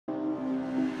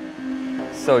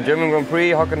So German Grand Prix,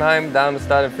 Hockenheim, down the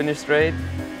start and finish straight.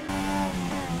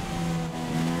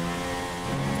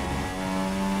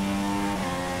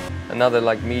 Another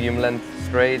like medium length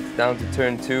straight down to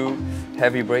turn 2,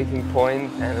 heavy braking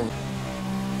point, and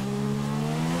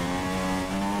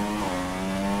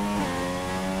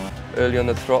early on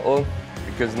the throttle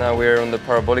because now we're on the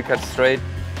parabolic cut straight,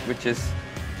 which is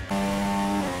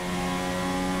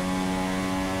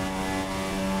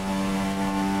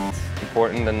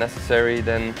important and necessary.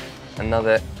 Then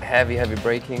another heavy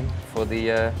braking for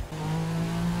the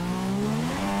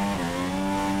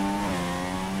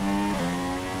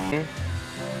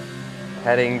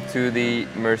heading to the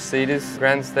Mercedes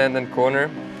grandstand and corner.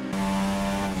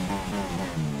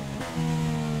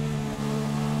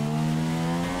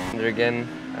 And again,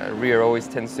 rear always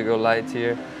tends to go light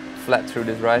here, flat through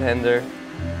this right-hander.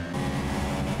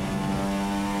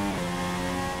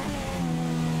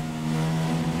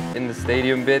 In the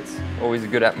stadium bit, always a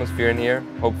good atmosphere in here,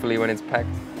 hopefully when it's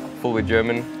packed, full with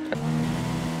German.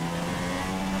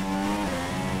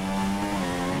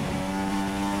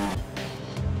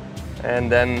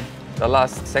 And then the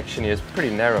last section here is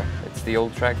pretty narrow. It's the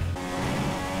old track.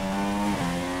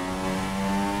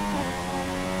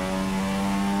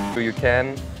 So you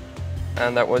can,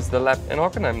 and that was the lap in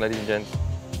Hockenheim, ladies and gents.